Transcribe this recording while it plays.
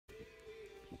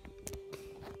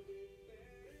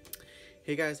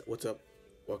Hey guys, what's up?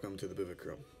 Welcome to the Buva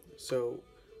Crew. So,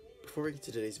 before we get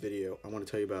to today's video, I want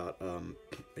to tell you about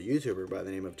a YouTuber by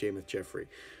the name of Jeffrey.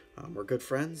 We're good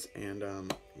friends, and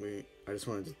I just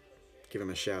wanted to give him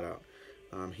a shout out.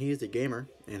 He is a gamer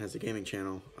and has a gaming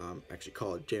channel, actually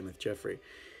called Jeffrey.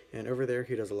 And over there,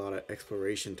 he does a lot of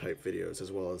exploration type videos,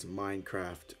 as well as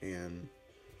Minecraft and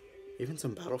even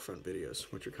some Battlefront videos,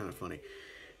 which are kind of funny.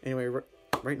 Anyway,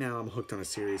 right now I'm hooked on a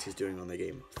series he's doing on the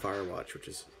game Firewatch, which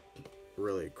is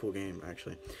really cool game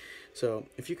actually. So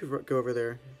if you could go over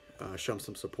there, show him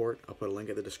some support. I'll put a link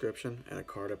in the description and a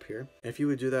card up here. If you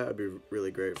would do that, I'd be really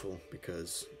grateful,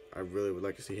 because I really would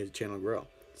like to see his channel grow.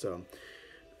 So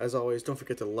as always, don't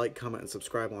forget to like, comment, and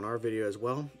subscribe on our video as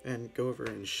well, and go over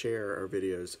and share our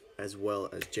videos as well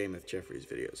as Jeffrey's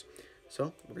videos.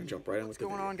 So we're gonna jump right in with the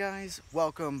video. What's going on, guys?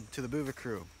 Welcome to the Buva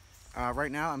Crew.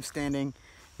 Right now I'm standing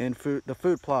in the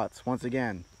food plots once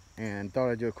again, and thought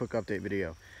I'd do a quick update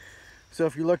video. So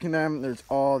if you're looking at them, there's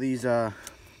all these, I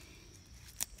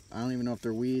don't even know if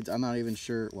they're weeds. I'm not even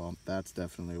sure. Well, that's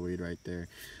definitely a weed right there.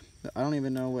 I don't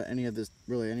even know what any of this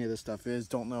stuff is.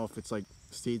 Don't know if it's like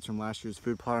seeds from last year's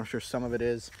food plot. I'm sure some of it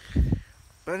is.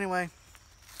 But anyway,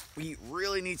 we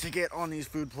really need to get on these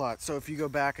food plots. So if you go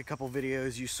back a couple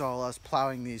videos, you saw us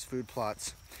plowing these food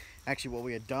plots. Actually, what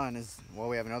we had done is, well,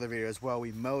 we have another video as well.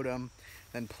 We mowed them,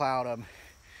 then plowed them.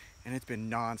 And it's been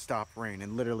non-stop rain,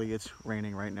 and literally it's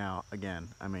raining right now again.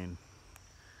 I mean,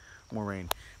 more rain,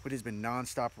 but it's been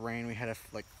non-stop rain. We had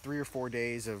like 3 or 4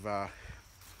 days of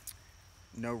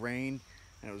no rain,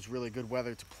 and it was really good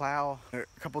weather to plow. A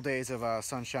couple days of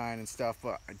sunshine and stuff,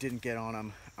 but I didn't get on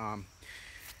them,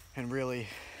 and really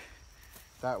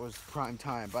that was prime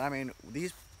time. But I mean,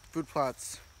 these food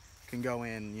plots can go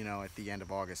in, you know, at the end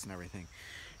of August and everything,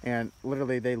 and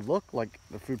literally they look like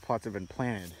the food plots have been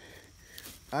planted.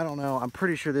 I don't know. I'm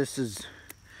pretty sure this is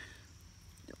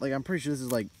like,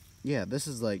 yeah, this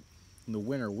is like the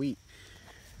winter wheat.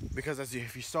 Because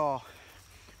if you saw,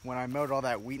 when I mowed all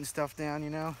that wheat and stuff down, you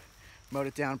know, mowed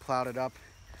it down, plowed it up,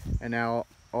 and now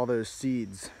all those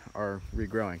seeds are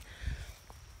regrowing.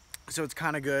 So it's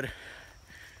kind of good.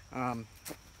 You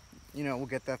know, we'll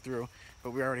get that through.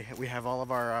 But we have all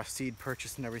of our seed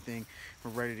purchased and everything.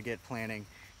 We're ready to get planting,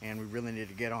 and we really need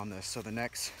to get on this. So the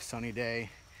next sunny day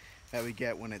that we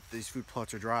get when these food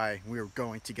plots are dry, we are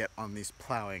going to get on these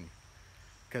plowing,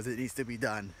 because it needs to be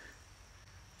done.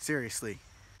 Seriously.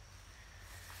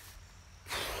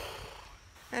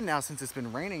 And now, since it's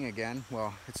been raining again,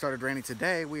 well, it started raining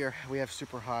today, we have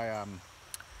super high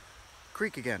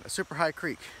creek again, a super high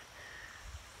creek.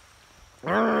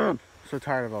 So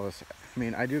tired of all this. I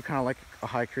mean, I do kind of like a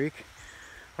high creek,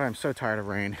 but I'm so tired of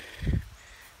rain.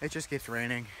 It just keeps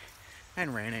raining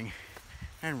and raining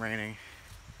and raining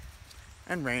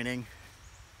and raining.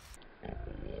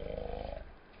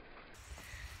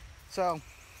 So,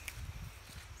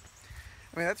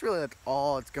 I mean, that's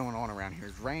all that's going on around here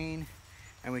is rain,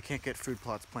 and we can't get food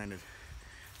plots planted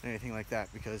and anything like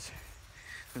that because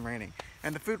it's been raining.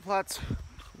 And the food plots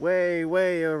way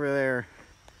over there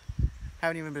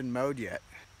haven't even been mowed yet.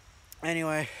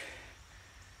 Anyway,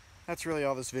 that's really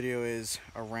all this video is,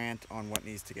 a rant on what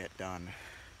needs to get done.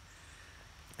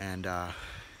 And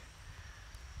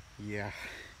yeah,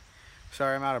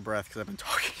 sorry I'm out of breath because I've been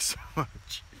talking so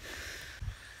much.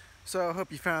 So I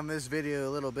hope you found this video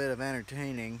a little bit of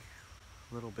entertaining.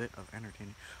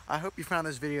 I hope you found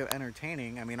this video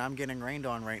entertaining. I mean, I'm getting rained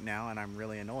on right now, and I'm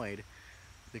really annoyed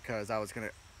because I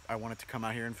wanted to come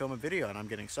out here and film a video, and I'm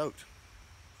getting soaked.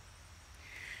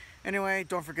 Anyway,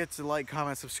 don't forget to like,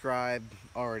 comment, subscribe.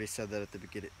 Already said that at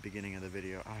the beginning of the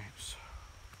video.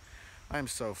 I am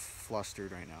so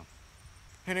flustered right now.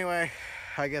 Anyway,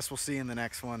 I guess we'll see you in the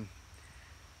next one,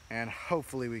 and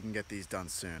hopefully we can get these done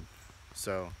soon.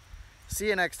 So, see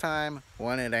you next time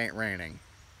when it ain't raining.